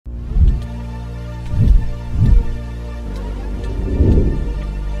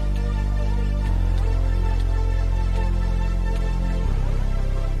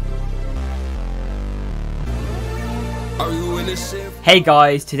Hey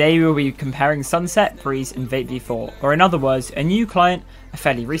guys, today we will be comparing Sunset, Breeze and Vape v4, or in other words, a new client, a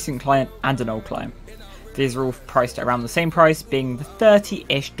fairly recent client and an old client. These are all priced at around the same price, being the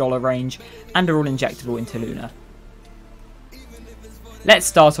 $30-ish range, and are all injectable into Luna. Let's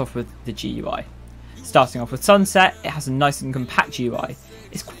start off with the GUI. Starting off with Sunset, it has a nice and compact UI.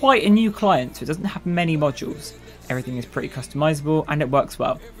 It's quite a new client, so it doesn't have many modules. Everything is pretty customizable and it works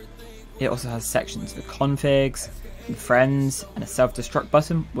well. It also has sections for configs, and friends, and a self-destruct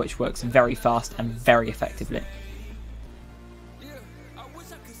button, which works very fast and very effectively.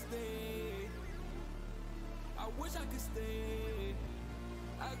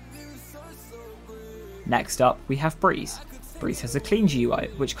 Next up, we have Breeze. Breeze has a clean GUI,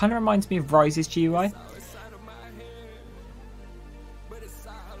 which kind of reminds me of Rise's GUI.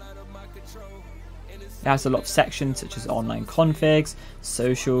 It has a lot of sections such as online configs,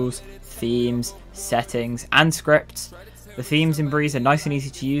 socials, themes, settings, and scripts. The themes in Breeze are nice and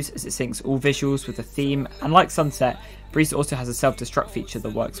easy to use as it syncs all visuals with the theme, and like Sunset, Breeze also has a self-destruct feature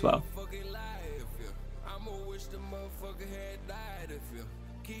that works well.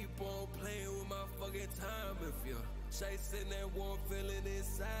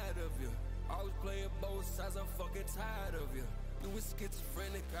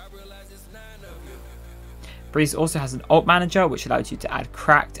 Breeze also has an alt manager which allows you to add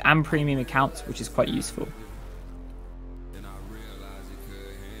cracked and premium accounts, which is quite useful.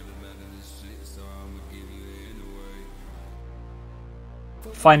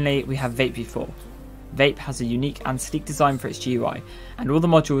 Finally, we have Vape v4. Vape has a unique and sleek design for its GUI, and all the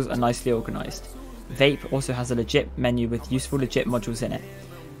modules are nicely organised. Vape also has a legit menu with useful legit modules in it.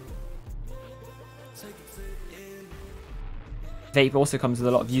 Vape also comes with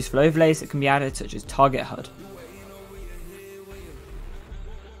a lot of useful overlays that can be added, such as target HUD.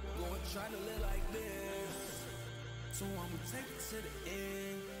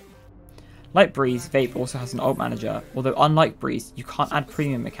 Like Breeze, Vape also has an alt manager, although unlike Breeze, you can't add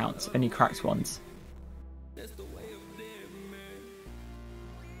premium accounts, only cracked ones.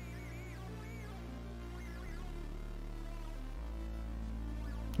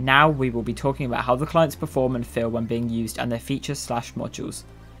 Now we will be talking about how the clients perform and feel when being used and their features/modules.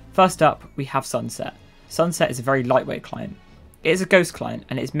 First up, we have Sunset. Sunset is a very lightweight client. It is a ghost client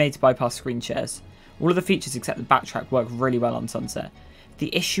and it is made to bypass screen shares. All of the features except the backtrack work really well on Sunset.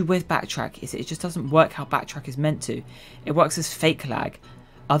 The issue with backtrack is it just doesn't work how backtrack is meant to. It works as fake lag.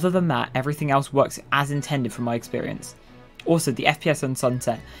 Other than that, everything else works as intended from my experience. Also, the FPS on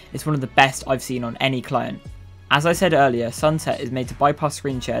Sunset is one of the best I've seen on any client. As I said earlier, Sunset is made to bypass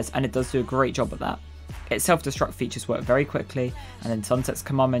screen shares and it does do a great job at that. Its self-destruct features work very quickly, and in Sunset's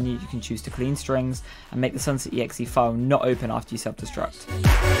command menu you can choose to clean strings and make the Sunset exe file not open after you self-destruct.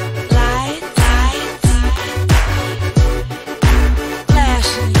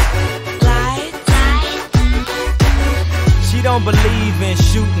 She don't believe in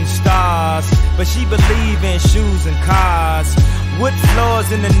shooting stars, but she believe in shoes and cars. Wood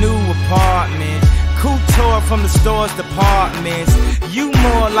floors in the new apartment. Couture from the store's departments. You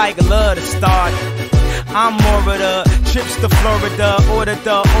more like love to start. I'm more of the trips to Florida. Order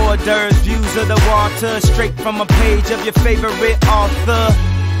the hors d'oeuvres, views of the water, straight from a page of your favorite author.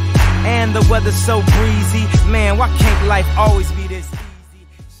 And the weather's so breezy. Man, why can't life always be this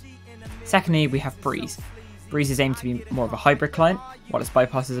easy? Secondly, we have Breeze. Breeze is aimed to be more of a hybrid client, while its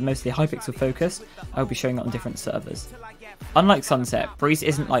bypasses are mostly hypixel focused. I will be showing it on different servers. Unlike Sunset, Breeze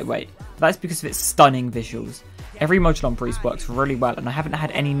isn't lightweight, but that's because of its stunning visuals. Every module on Breeze works really well and I haven't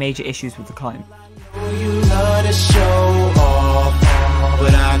had any major issues with the client. You love to show off,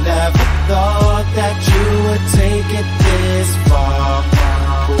 but I never thought that you would take it this far.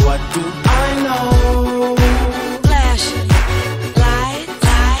 What do I know? Flashing light.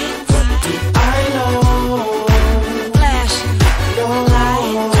 What do I know? Flashing light.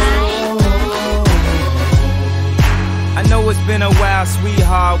 I know it's been a while,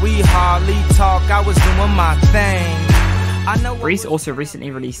 sweetheart, we hardly talk, I was doing my thing. Breeze also recently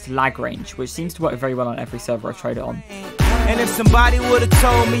released Lag Range, which seems to work very well on every server I've tried it on. And if somebody would've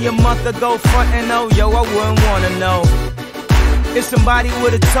told me a month ago, front and no, yo, I wouldn't wanna know. If somebody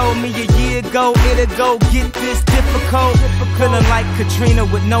would've told me a year ago, it'd go get this difficult. Feeling like Katrina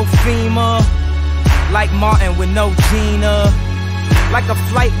with no FEMA, like Martin with no Gina, like a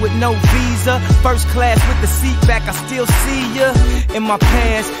flight with no visa, first class with the seat back, I still see ya in my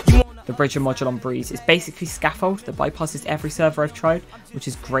past. The Bridger module on Breeze is basically scaffold that bypasses every server I've tried, which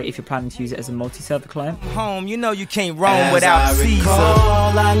is great if you're planning to use it as a multi-server client. Home, you know you can't roam without Caesar.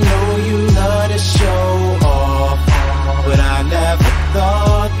 I know you love to show off, but I never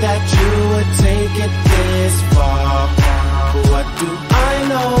thought that you would take it this far. What do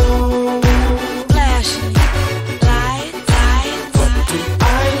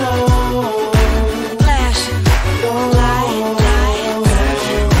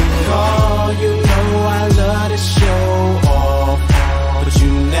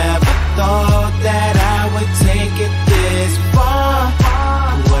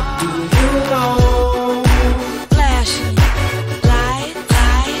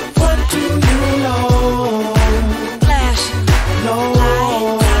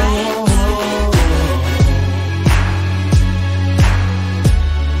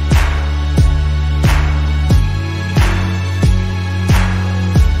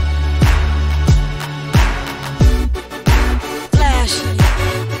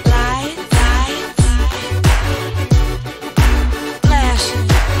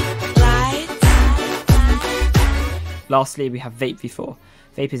Lastly, we have Vape v4.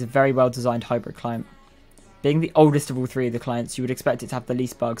 Vape is a very well designed hybrid client. Being the oldest of all three of the clients, you would expect it to have the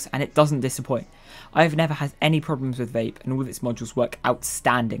least bugs, and it doesn't disappoint. I have never had any problems with Vape, and all of its modules work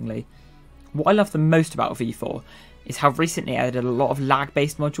outstandingly. What I love the most about V4 is how recently I added a lot of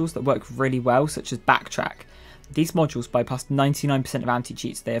lag-based modules that work really well, such as Backtrack. These modules bypass 99% of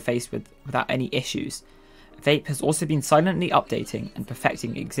anti-cheats they are faced with without any issues. Vape has also been silently updating and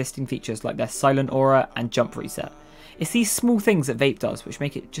perfecting existing features like their silent aura and jump reset. It's these small things that Vape does which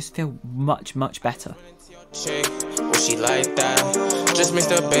make it just feel much better. Chick, well she like that. Just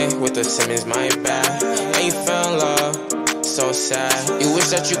mixed up in with the Simmons, my bad. And you fell in love, so sad. You wish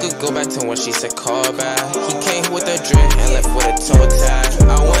that you could go back to when she said call back. He came with a drip and left with a toe tag.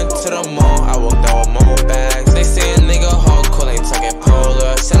 I went to the mall, I walked out with more bags. They say a nigga hardcore ain't talking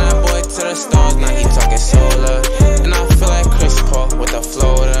polar. Send that boy to the stars, now he talking solar. And I feel like Chris Paul with a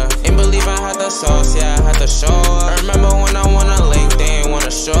floater. Ain't believe I had the sauce, yeah, I had to show up. I remember when I wanna link, they ain't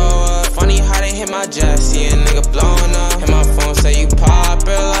wanna show up. Funny how they hit my jet, see a nigga blowing up. And my phone say you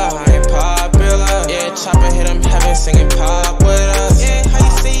popular, I ain't popular. Yeah, chopper hit him heaven singing pop with us. Yeah, how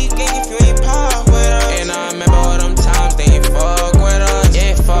you say you gang if you ain't pop with us? And I remember all them times they ain't fuck with us.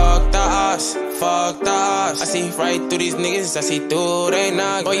 Yeah, fuck the us, fuck the us. I see right through these niggas, I see through they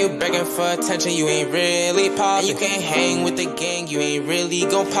knock. Boy, you begging for attention, you ain't really poppin'. You can't hang with the gang, you ain't really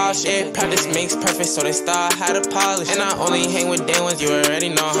gon' pop shit. Yeah, practice makes perfect, so they start how to polish. And I only hang with day ones, you already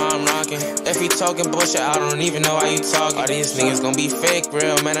know how I'm rockin'. If you talking bullshit, I don't even know how you talkin'. All these niggas gon' be fake,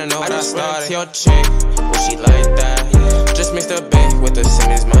 real man, I know how I started. Your chick, well she like that. Just mixed up in with the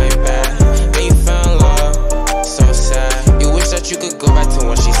Simmons, my bad. And you fell in love, so sad. You wish that you could go back to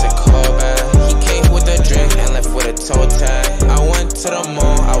when she said call back. He came with a drink and left with a toe tag. I went to the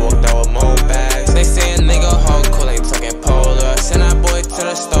mall, I walked out with more bags. They say a nigga hardcore ain't talking polar. Send that boy to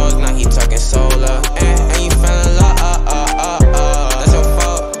the stars, now he talking solar. And you fell in love, that's your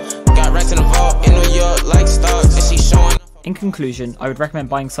fault. Got racks in the vault in New York like stars. And she showing. In conclusion, I would recommend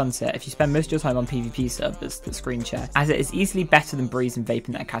buying Sunset if you spend most of your time on PvP servers that screen share, as it is easily better than Breeze and Vape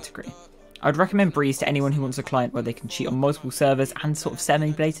in that category. I would recommend Breeze to anyone who wants a client where they can cheat on multiple servers and sort of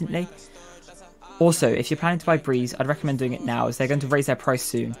semi-blatantly. Also, if you're planning to buy Breeze, I'd recommend doing it now as they're going to raise their price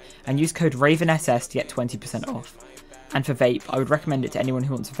soon, and use code ravenss to get 20% off. And for Vape, I would recommend it to anyone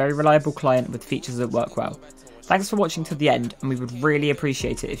who wants a very reliable client with features that work well. Thanks for watching till the end, and we would really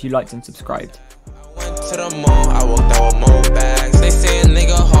appreciate it if you liked and subscribed. Went to the mall, I walked out with more bags. They say a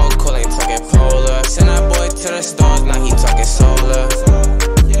nigga hardcore ain't talking polar. Send that boy to the stars, now he talking solar.